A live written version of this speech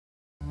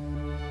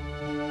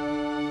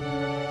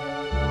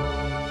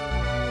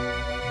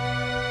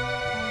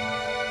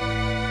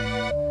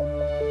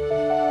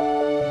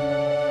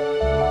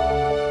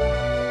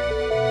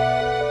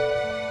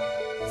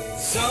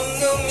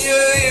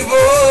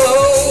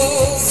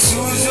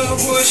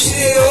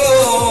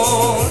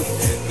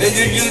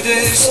you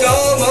the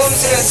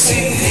storms that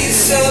simply me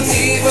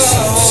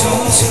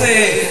songs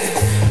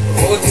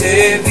o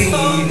te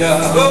vina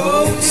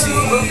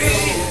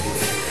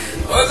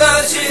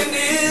Oda cię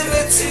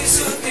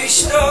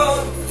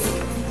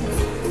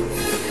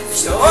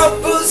что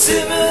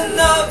опусим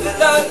на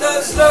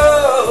на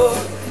зло.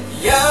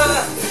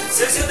 Я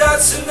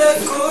созидаться на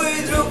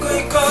кой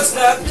другой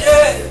косна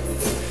где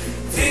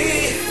ты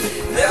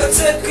не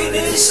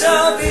отцепкнешь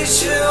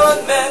обещай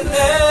от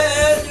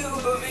меня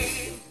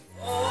любви.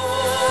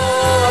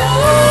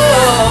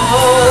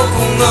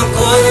 Kung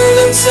ako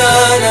lang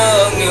sana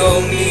ang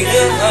iyong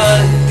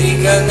minahal, di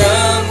ka na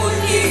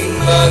muling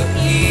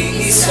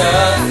mag-iisa.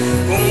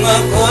 Kung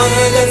ako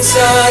lang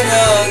sana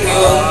ang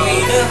iyong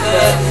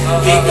minahal,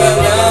 di ka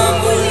na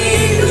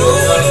muling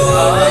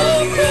luluhan.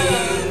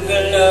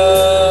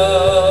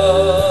 Galaw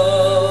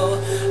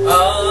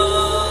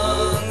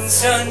ang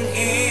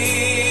sanhi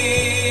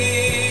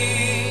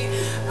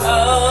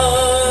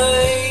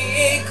ay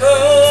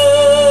ikaw.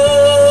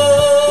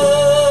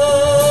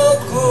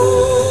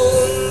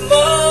 Kung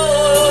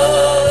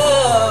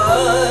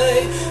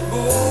may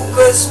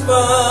bukas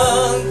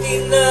pang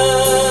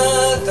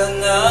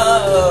tinatanaw,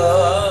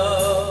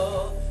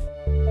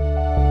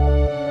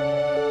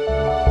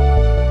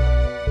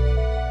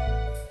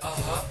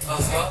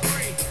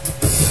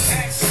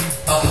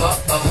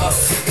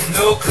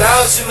 no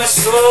clouds in my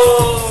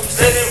storms,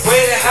 let it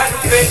rain and hide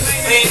the faith we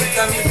make.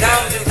 Coming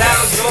down the Dow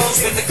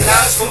Jones when the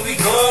clouds will be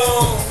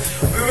gone.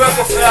 We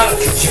Rockefeller,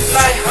 she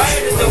fly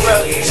higher than the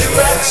world. She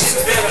rocks, she's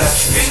better.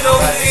 We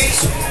know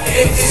this,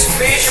 in this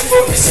creation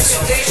for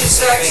resuscitation,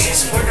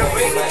 sacrifice for the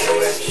rain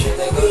direction.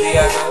 I go the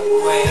other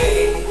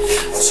way.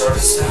 I saw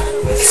the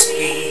sun with the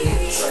speed,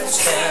 trying to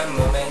stand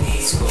my man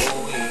he's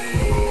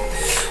going.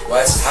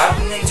 What's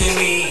happening to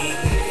me?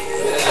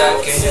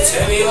 Can you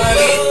tell me what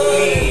it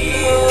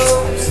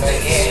means? I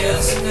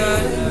guess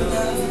not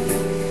enough.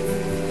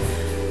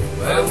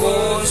 My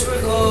wounds were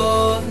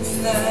cold and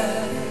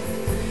flat,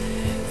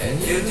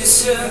 and you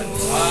deserve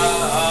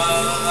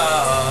time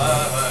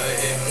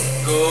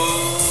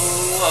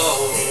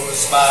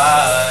goes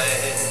by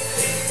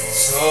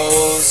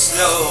so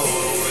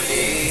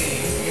slowly.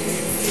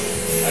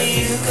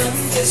 You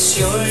confess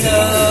your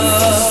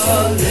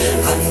love,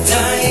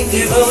 undying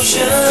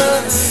devotion.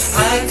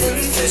 I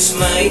confess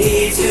my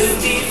need to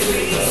be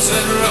free.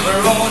 Set rubber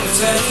on the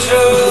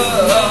center.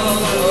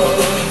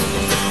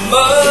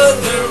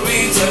 Mother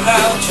reads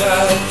aloud,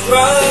 child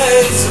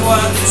cries.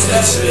 One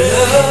such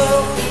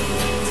love,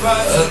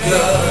 cries a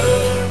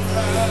girl,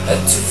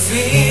 and to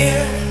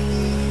fear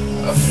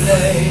a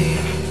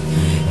flame,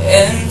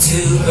 and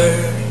to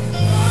burn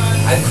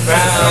a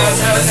crown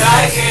as I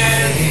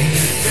can.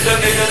 To the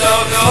middle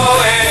of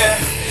nowhere,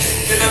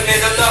 to the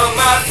middle of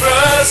my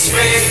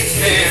frustrated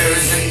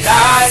fears, and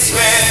I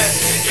swear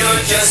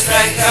you're just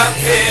like a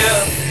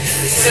pill.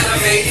 Instead of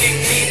making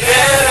me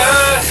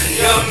better,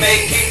 you're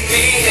making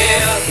me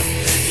ill.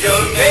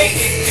 You're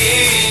making me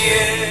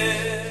ill.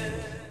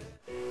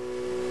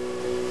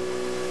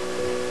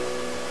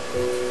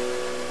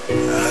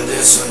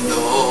 Adesso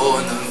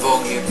non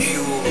voglio più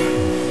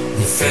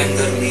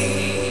difendermi.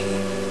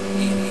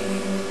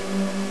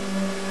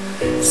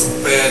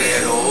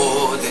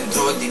 Supererò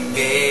dentro di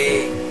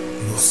me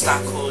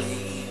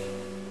ostacoli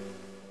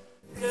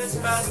che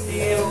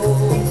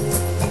sbaglio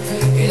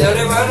e da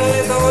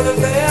arrivare todo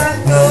per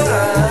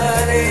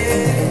adorare.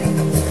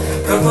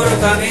 Procuro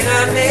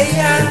camminarme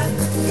ya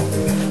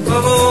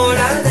como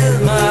una del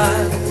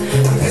mar,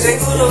 porque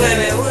seguro que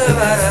me une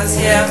para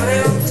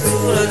siempre un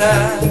tu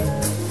lugar.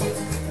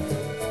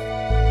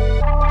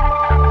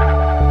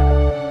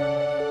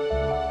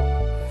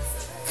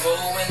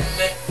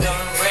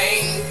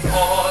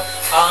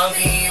 I'll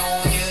be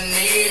all you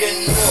need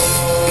and more.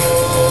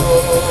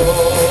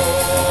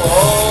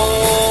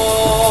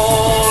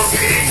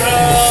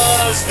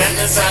 Trust when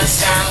the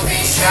sunshine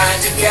we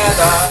shine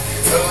together.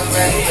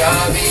 Proving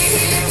I'll be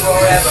here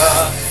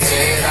forever.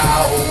 Said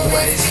I'll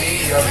always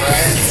be your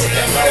friend.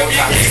 The road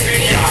I'm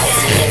keeping you out.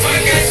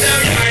 I got the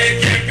right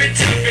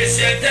temperature for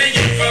shelter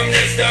you from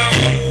the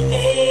storm.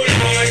 Oh Lord,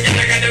 I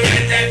got the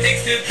right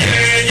tactics to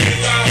turn you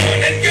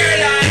on. And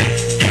girl,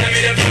 I'm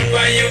the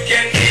papa you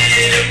can be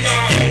the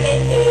mom.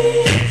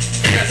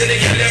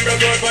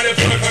 For the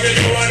floor, for you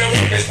don't wanna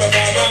walk this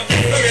performer.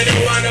 For you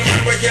don't wanna man,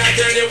 but can't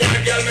tell you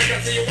one girl, make I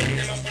see you walk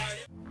them apart.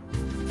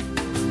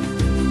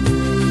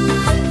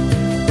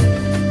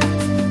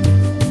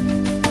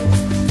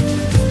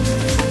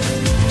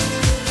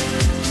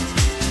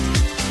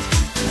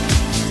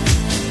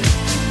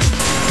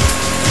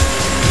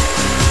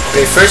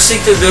 Okay, first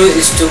thing to do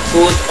is to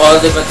put all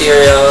the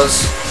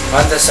materials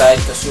on the side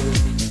because you will be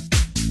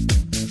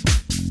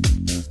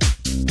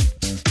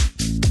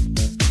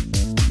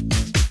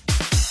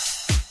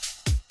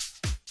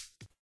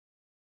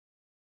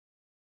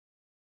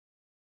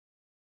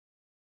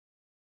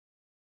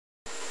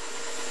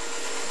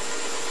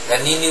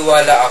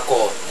naniniwala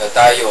ako na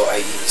tayo ay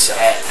isa.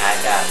 Hey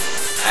Adam,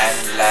 I'm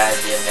glad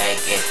you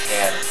make it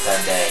here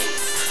today.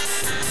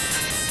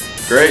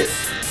 Great.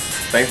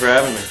 Thanks for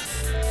having me.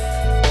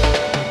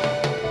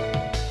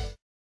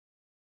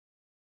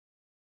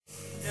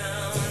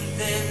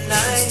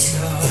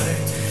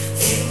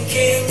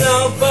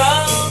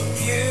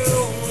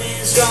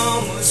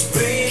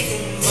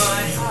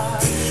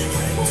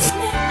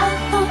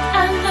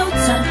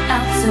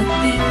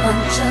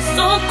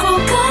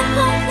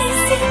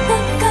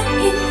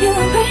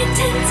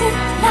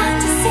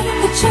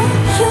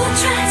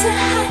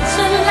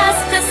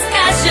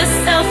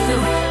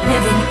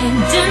 And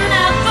do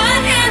not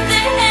forget the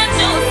hand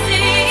you'll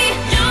see.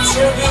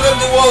 Serving of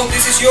the world,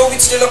 this is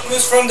Jovic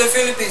from the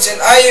Philippines,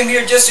 and I am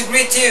here just to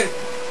greet you.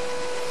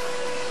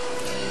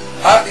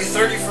 Happy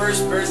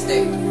 31st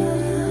birthday.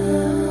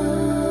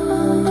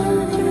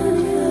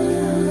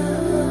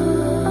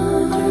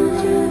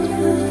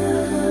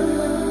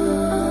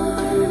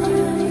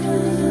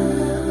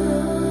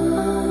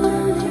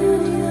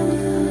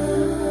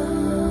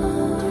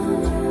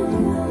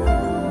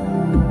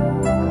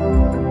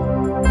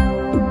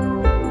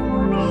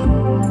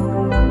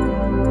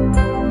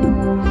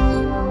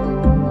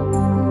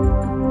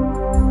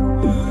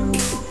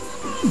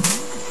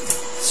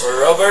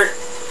 Sir Robert,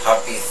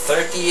 happy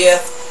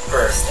 30th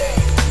birthday.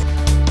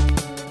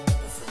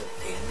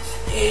 Philippines.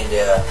 And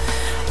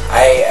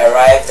I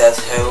arrived at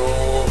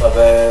home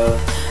about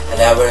an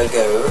hour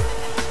ago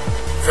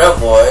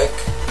from work.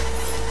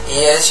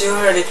 Yes, you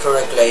heard it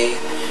correctly.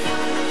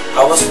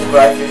 I was in the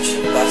graduate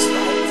trip last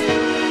night.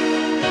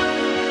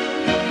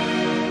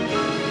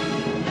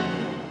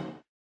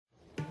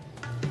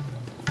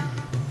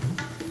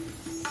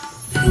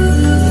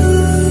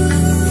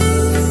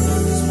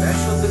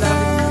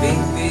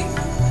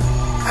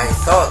 I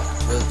thought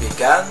will be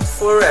gone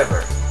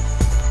forever.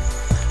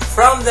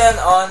 From then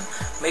on,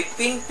 my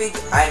pink pig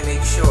I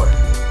make sure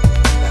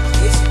that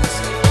his